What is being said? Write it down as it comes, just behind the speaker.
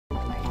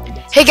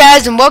Hey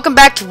guys, and welcome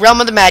back to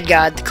Realm of the Mad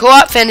God, the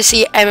co-op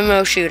fantasy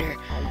MMO shooter.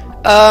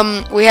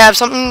 We have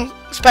something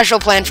special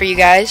planned for you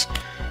guys.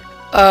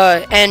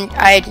 And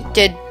I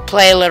did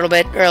play a little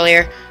bit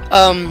earlier.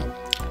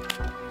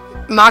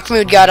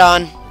 Mahmoud got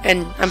on,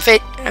 and I'm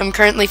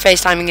currently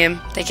FaceTiming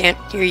him. They can't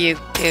hear you,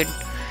 dude.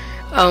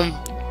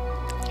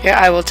 Here,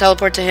 I will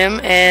teleport to him,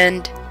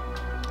 and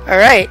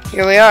alright,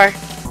 here we are.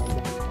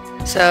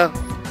 So,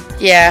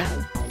 yeah.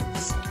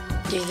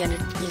 You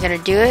gonna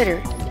do it,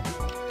 or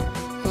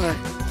what?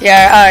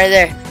 Yeah, alright,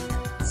 there.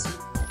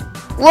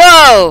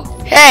 Whoa!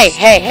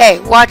 Hey,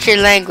 watch your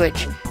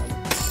language.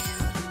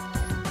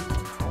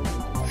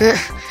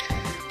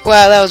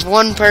 Wow, that was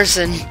one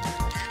person.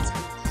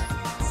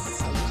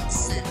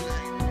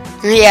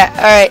 Yeah,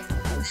 alright.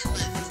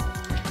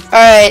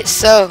 Alright,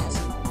 so.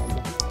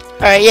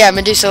 Alright, yeah,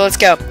 Medusa, let's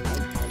go.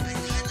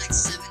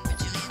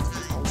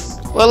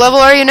 What level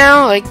are you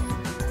now? Like.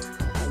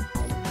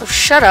 Oh,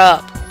 shut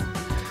up.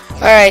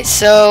 Alright,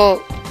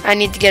 so. I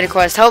need to get a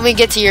quest. Help me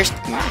get to your.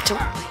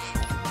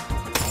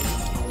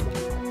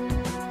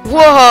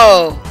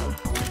 Whoa!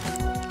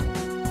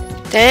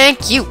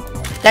 Thank you.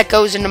 That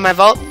goes into my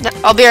vault.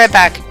 I'll be right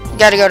back.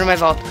 Gotta go to my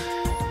vault.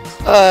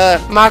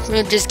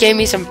 Mahmoud just gave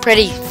me some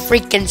pretty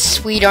freaking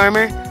sweet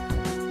armor.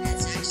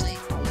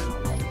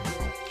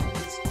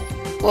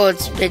 Well,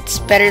 it's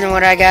better than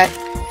what I got,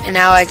 and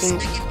now I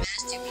can.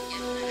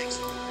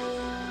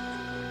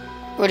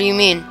 What do you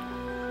mean?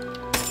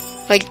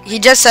 Like, he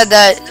just said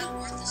that.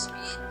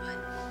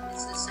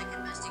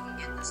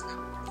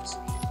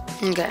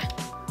 Okay.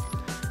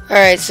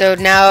 Alright, so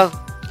now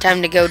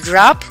time to go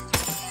drop.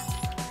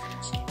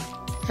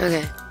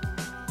 Okay.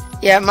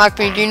 Yeah,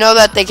 Mahmoud, you know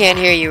that they can't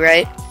hear you,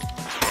 right?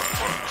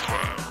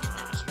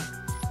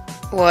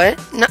 What?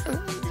 No,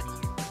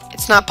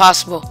 it's not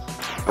possible.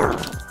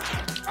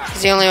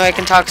 It's the only way I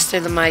can talk is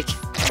through the mic.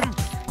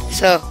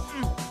 So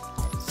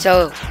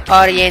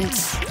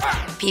audience,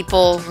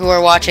 people who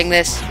are watching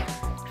this,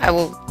 I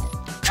will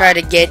try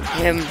to get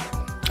him.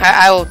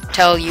 I will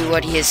tell you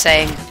what he is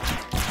saying.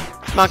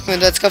 Mahmoud,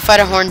 let's go fight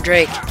a horned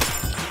drake.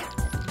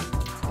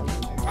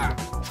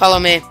 Follow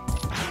me.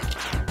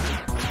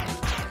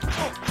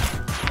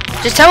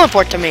 Just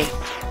teleport to me.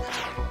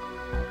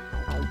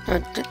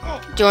 Do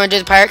you want to do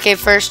the pirate cave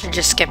first, or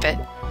just skip it?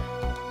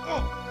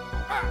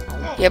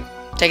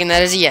 Yep, taking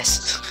that as a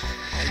yes.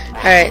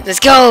 Alright, let's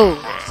go!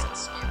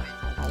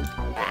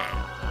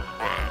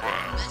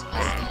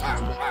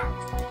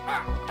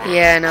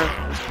 Yeah, no.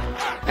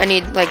 I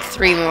need like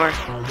 3 more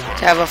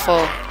to have a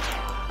full.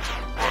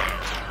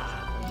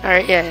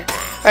 Alright, yeah.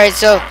 Alright,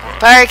 so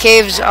pirate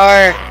caves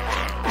are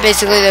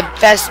basically the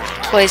best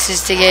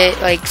places to get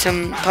like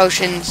some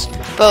potions,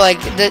 but like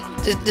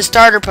the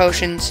starter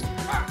potions,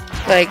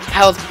 like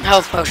health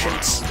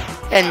potions,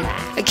 and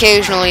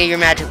occasionally your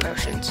magic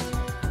potions.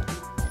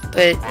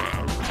 But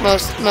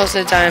most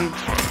of the time,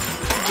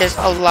 just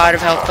a lot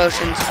of health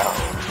potions.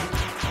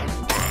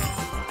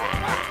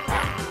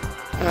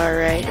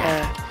 Alright,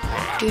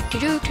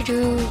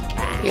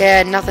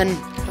 yeah, nothing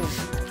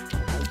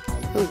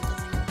of. Ooh.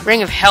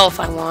 Ring of health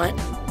I want.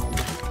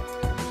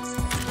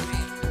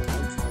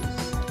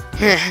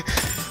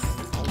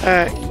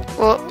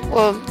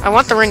 Well, I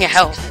want the ring of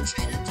health.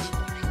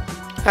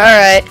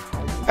 Alright,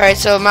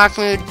 so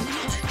Mahmoud.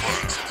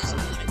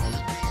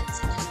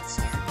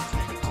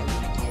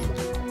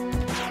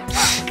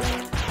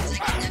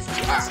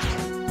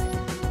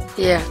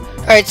 Yeah.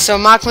 Alright, so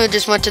Mahmoud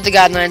just went to the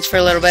Godlands for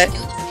a little bit.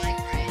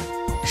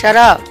 Shut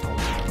up.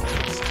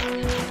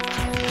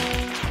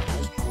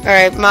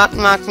 Alright,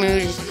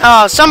 Mahmoud.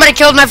 Oh, somebody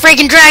killed my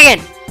freaking dragon!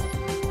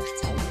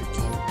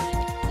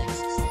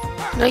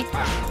 Like,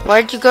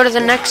 why did you go to the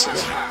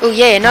Nexus? Oh,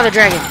 yeah, another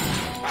dragon.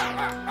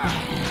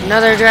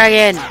 Another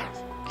dragon.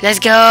 Let's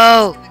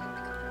go!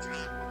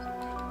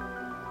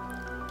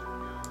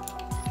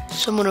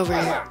 Someone over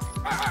here.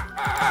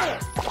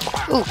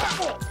 Ooh.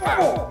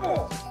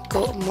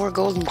 More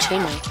golden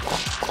chainmail.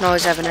 Can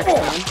always have an extra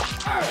one.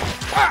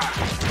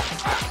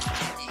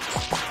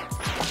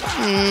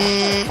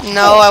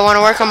 No, I want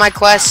to work on my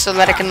quest so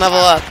that I can level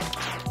up.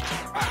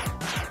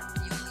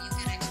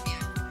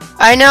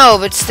 I know,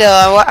 but still,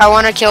 I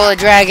want to kill a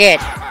dragon.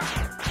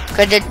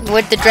 Because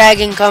with the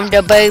dragon come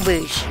the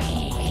babies.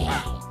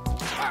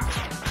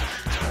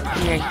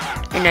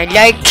 And I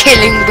like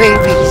killing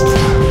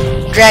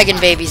babies. Dragon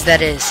babies,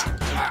 that is.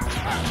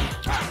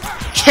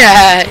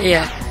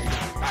 Yeah.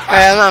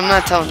 Alright, I'm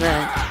not telling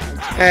that.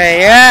 Alright,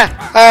 yeah.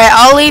 Alright,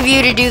 I'll leave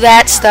you to do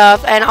that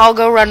stuff, and I'll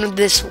go run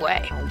this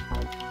way.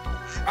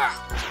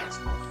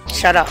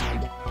 Shut up.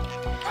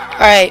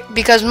 Alright,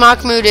 because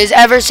Mahmoud is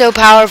ever so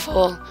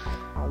powerful,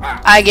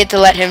 I get to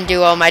let him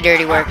do all my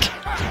dirty work.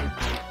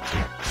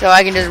 So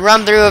I can just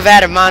run through a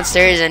vat of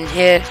monsters and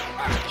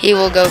he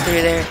will go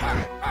through there.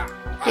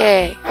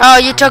 Yay. Oh,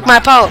 you took my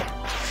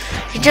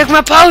You took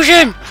my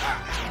potion!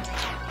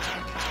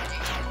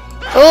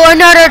 Oh,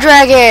 another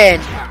dragon!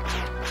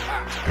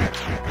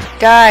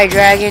 Die,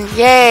 dragon.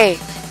 Yay!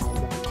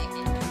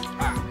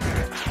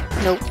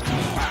 Nope.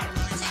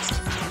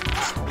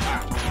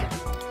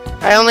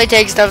 I only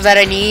take stuff that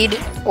I need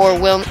or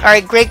will.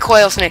 Alright, great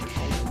coil snake.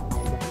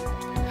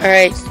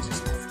 Alright.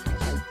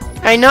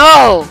 I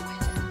know!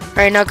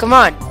 Alright, now come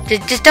on.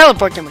 Just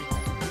teleport to me.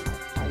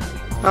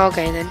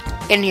 Okay, then.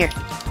 In here.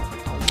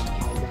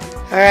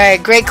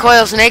 Alright, great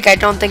coil snake. I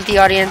don't think the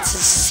audience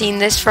has seen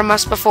this from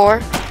us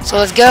before. So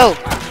let's go.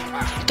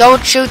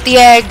 Don't shoot the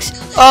eggs.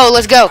 Oh,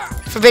 let's go.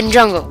 Forbidden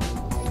jungle.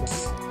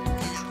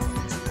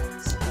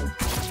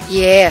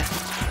 Yeah.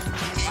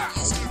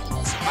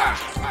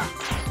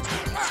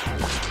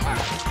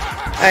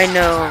 I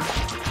know.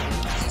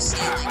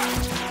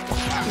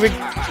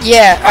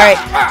 Yeah, alright.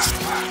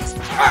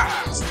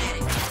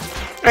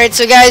 Alright,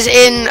 so guys,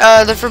 in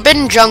the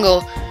Forbidden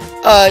Jungle,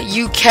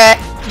 you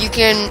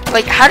can,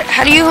 like,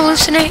 how do you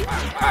hallucinate?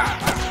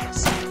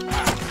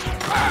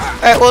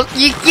 Alright, well,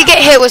 you get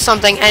hit with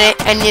something,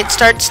 and it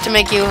starts to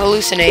make you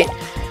hallucinate.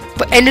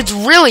 And it's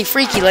really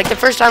freaky. Like, the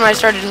first time I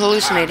started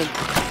hallucinating,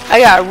 I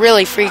got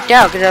really freaked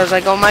out, because I was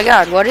like, oh my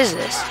god, what is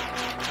this?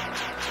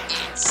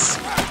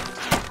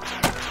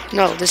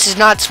 No, this is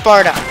not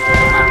Sparta.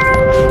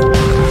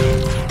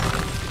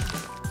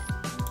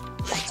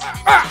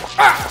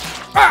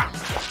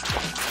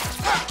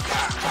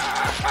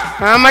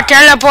 I'm a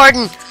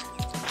teleporting.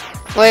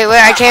 Wait,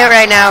 I can't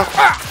right now.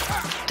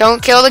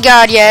 Don't kill the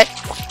god yet.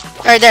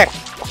 Right there.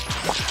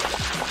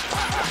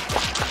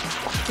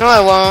 No,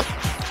 I won't.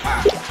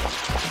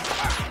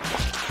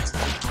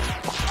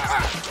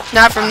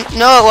 Not from.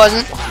 No, it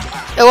wasn't.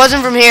 It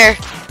wasn't from here.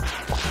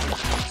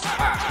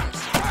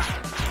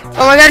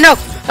 Oh my god, no!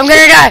 I'm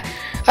gonna die.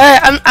 All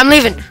right, I'm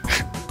leaving.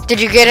 Did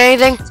you get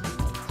anything?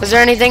 Was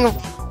there anything?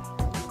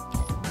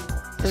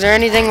 Was there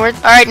anything worth?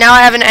 All right, now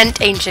I have an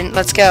ancient.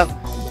 Let's go.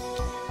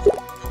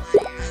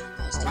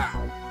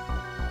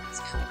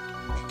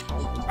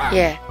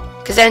 Yeah,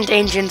 because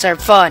ancients are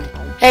fun.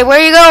 Hey, where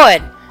are you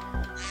going?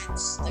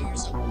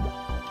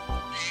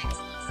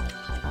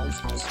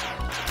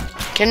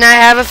 Can I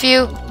have a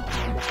few?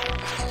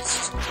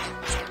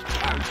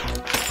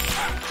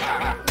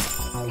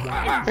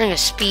 Running a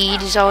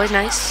speed is always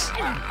nice.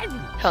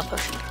 Health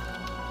potion.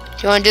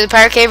 Do you want to do the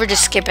pirate cave or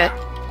just skip it?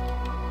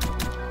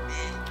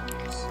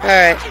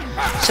 Alright.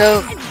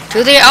 So,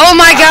 to the... Oh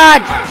my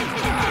god!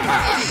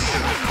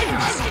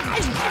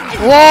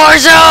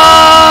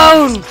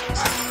 Warzone!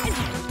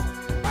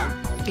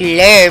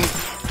 Lame.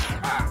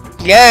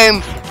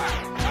 Lame.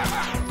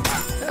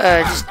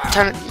 Just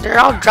they're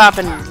all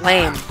dropping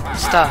lame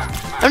stuff.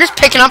 I'm just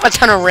picking up a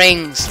ton of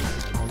rings.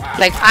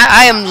 Like,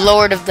 I am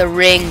Lord of the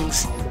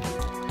Rings.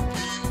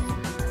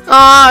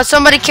 Aw,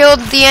 somebody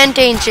killed the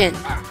ancient.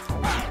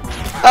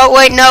 Oh,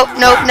 wait, no,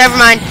 never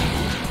mind.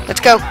 Let's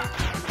go.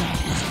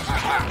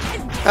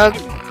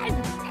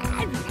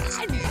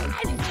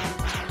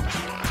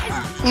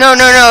 No,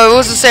 it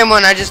was the same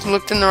one. I just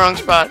looked in the wrong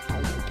spot.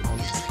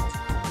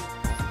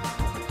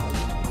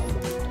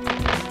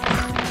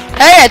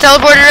 Hey, I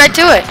teleported right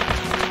to it.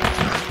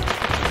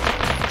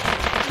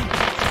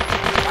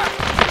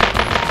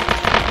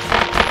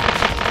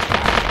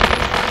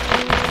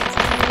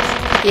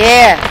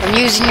 Yeah, I'm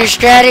using your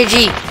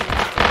strategy.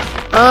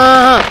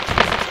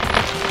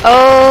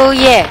 Oh,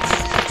 yeah.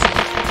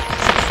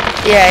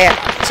 Yeah.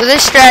 So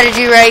this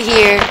strategy right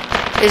here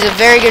is a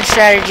very good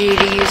strategy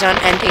to use on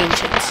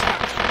ancients.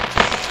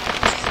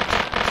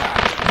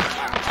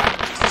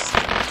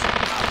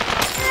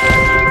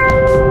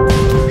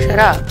 Shut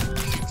up.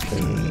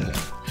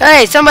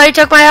 Hey, somebody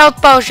took my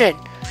health potion.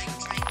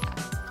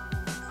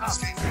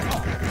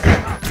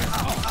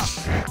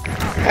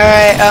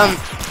 Alright,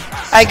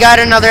 I got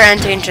another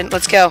ancient.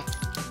 Let's go.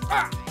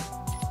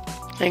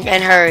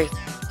 And hurry.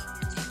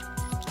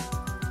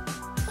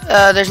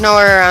 There's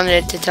nowhere around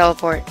it to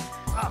teleport.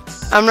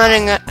 I'm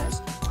running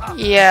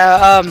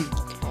yeah,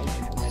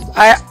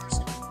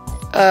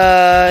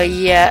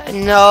 yeah,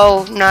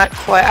 no, not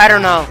quite. I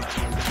don't know.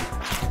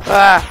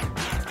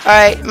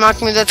 Alright,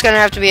 Mahmoud, that's gonna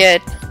have to be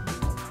it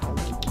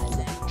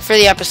for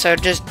the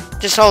episode.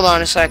 Just hold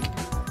on a sec.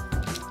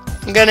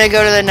 I'm gonna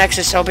go to the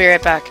Nexus. I'll be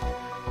right back.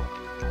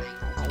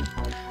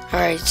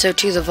 Alright, so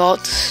to the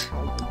vaults.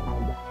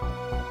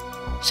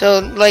 So,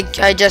 like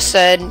I just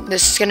said,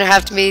 this is gonna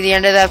have to be the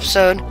end of the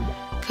episode,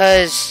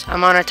 because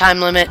I'm on a time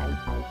limit.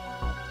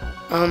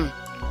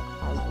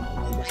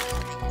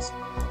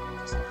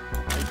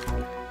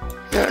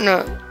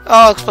 No,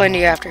 I'll explain to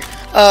you after.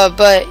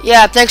 But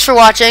yeah, thanks for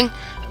watching.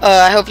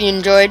 I hope you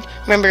enjoyed.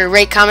 Remember to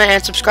rate, comment,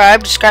 and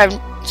subscribe.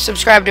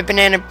 Subscribe to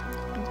Banana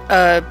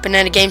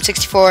Game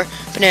 64,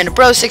 Banana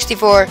Bro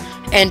 64,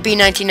 and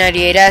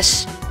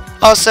B1998S.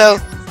 Also,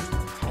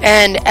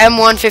 and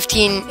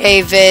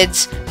M115A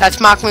Vids. That's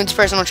Mahmoud's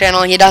personal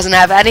channel. He doesn't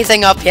have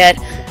anything up yet,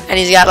 and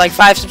he's got like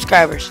 5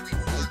 subscribers.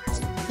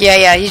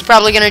 Yeah, he's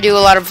probably gonna do a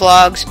lot of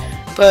vlogs.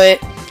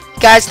 But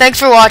guys, thanks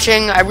for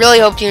watching. I really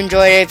hope you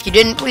enjoyed it. If you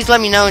didn't, please let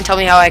me know and tell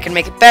me how I can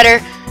make it better.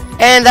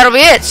 And that'll be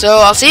it. So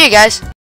I'll see you guys.